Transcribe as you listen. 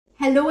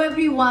Hello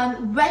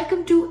everyone,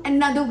 welcome to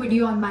another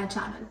video on my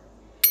channel.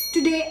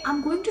 Today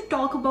I'm going to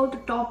talk about a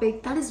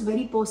topic that is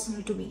very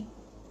personal to me,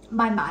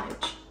 my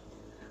marriage.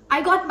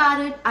 I got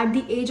married at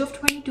the age of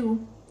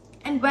 22,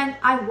 and when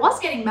I was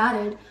getting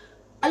married,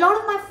 a lot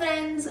of my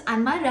friends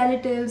and my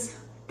relatives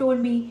told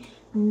me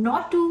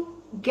not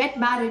to get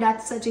married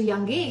at such a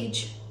young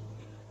age.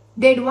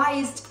 They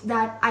advised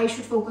that I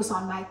should focus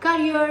on my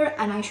career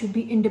and I should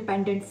be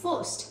independent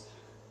first.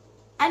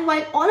 And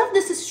while all of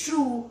this is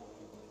true,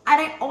 and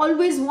I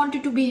always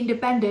wanted to be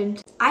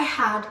independent, I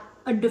had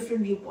a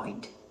different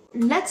viewpoint.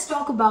 Let's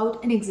talk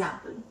about an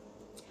example.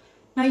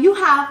 Now you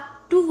have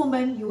two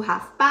women, you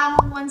have Pam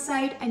on one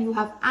side and you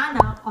have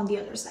Anna on the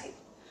other side.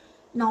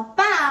 Now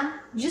Pam,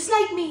 just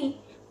like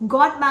me,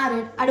 got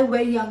married at a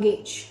very young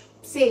age.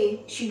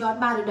 Say she got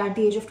married at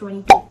the age of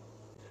 22.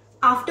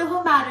 After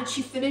her marriage,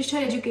 she finished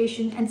her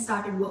education and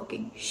started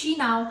working. She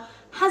now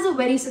has a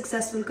very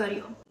successful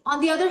career. On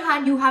the other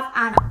hand, you have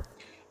Anna.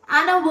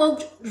 Anna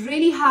worked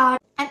really hard,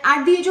 and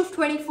at the age of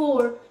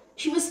 24,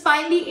 she was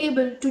finally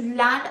able to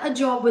land a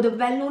job with a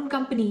well-known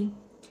company.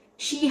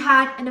 She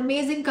had an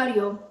amazing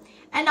career,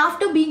 and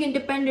after being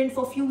independent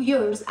for a few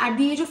years, at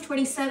the age of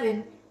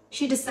 27,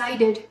 she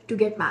decided to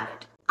get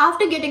married.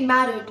 After getting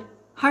married,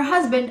 her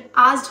husband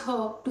asked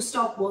her to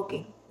stop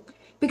working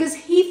because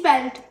he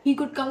felt he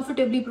could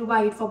comfortably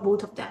provide for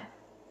both of them.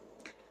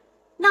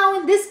 Now,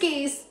 in this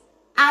case,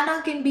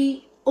 Anna can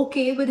be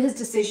okay with his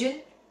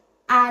decision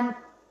and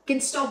can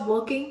stop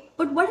working,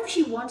 but what if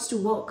she wants to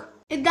work?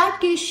 In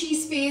that case,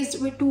 she's faced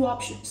with two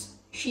options.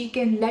 She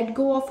can let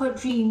go of her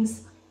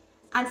dreams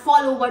and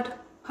follow what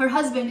her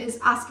husband is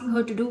asking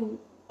her to do,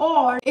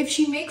 or if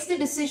she makes the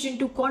decision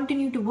to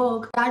continue to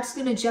work, that's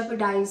going to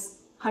jeopardize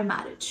her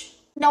marriage.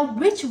 Now,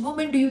 which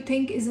woman do you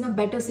think is in a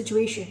better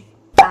situation,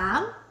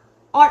 Pam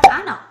or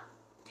Anna?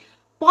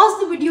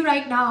 Pause the video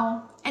right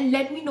now and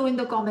let me know in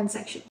the comment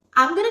section.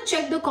 I'm going to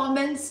check the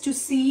comments to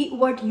see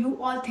what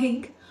you all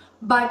think.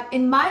 But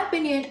in my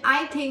opinion,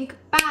 I think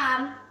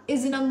Pam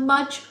is in a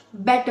much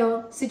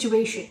better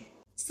situation.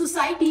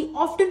 Society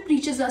often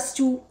preaches us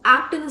to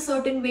act in a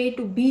certain way,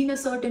 to be in a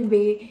certain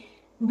way.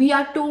 We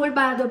are told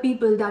by other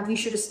people that we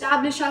should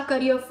establish our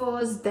career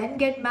first, then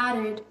get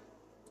married.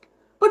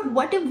 But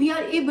what if we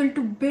are able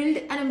to build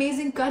an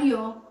amazing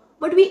career,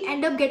 but we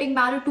end up getting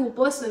married to a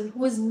person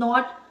who is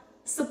not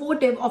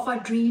supportive of our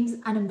dreams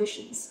and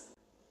ambitions?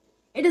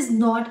 It is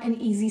not an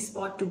easy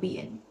spot to be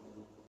in.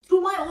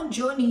 Through my own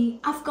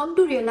journey, I've come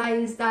to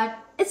realize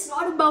that it's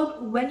not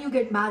about when you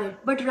get married,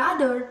 but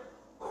rather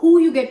who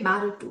you get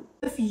married to.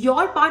 If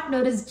your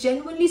partner is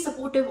genuinely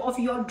supportive of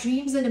your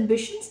dreams and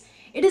ambitions,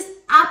 it is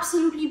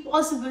absolutely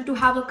possible to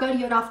have a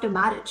career after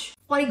marriage.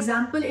 For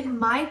example, in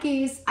my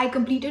case, I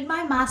completed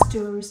my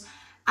master's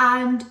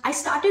and I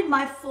started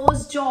my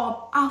first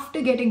job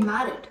after getting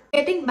married.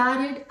 Getting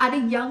married at a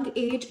young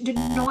age did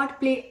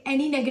not play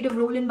any negative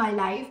role in my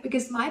life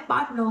because my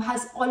partner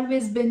has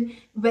always been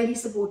very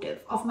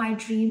supportive of my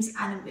dreams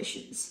and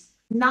ambitions.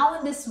 Now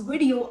in this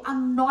video,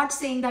 I'm not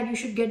saying that you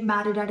should get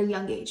married at a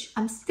young age.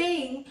 I'm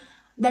saying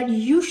that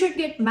you should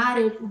get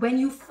married when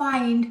you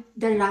find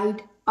the right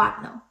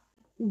partner.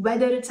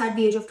 Whether it's at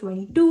the age of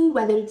 22,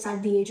 whether it's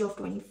at the age of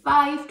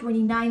 25,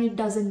 29, it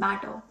doesn't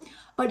matter.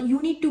 But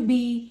you need to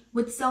be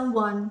with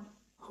someone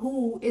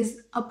who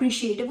is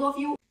appreciative of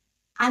you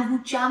and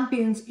who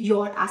champions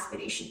your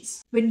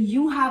aspirations. When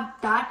you have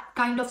that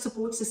kind of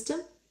support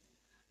system,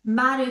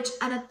 marriage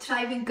and a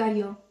thriving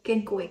career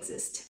can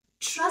coexist.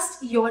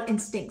 Trust your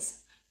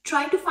instincts.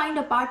 Try to find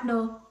a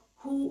partner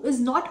who is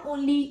not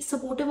only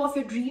supportive of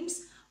your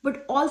dreams,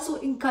 but also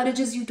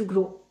encourages you to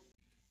grow.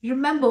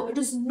 Remember, it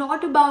is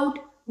not about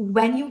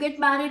when you get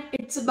married,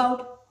 it's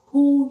about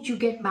who you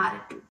get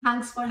married to.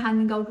 Thanks for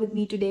hanging out with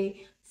me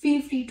today.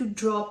 Feel free to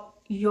drop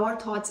your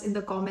thoughts in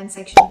the comment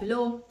section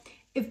below.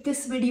 If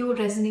this video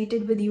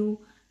resonated with you,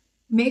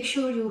 make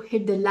sure you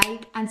hit the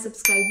like and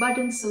subscribe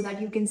button so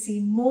that you can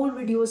see more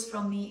videos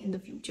from me in the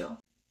future.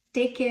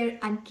 Take care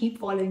and keep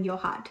following your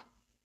heart.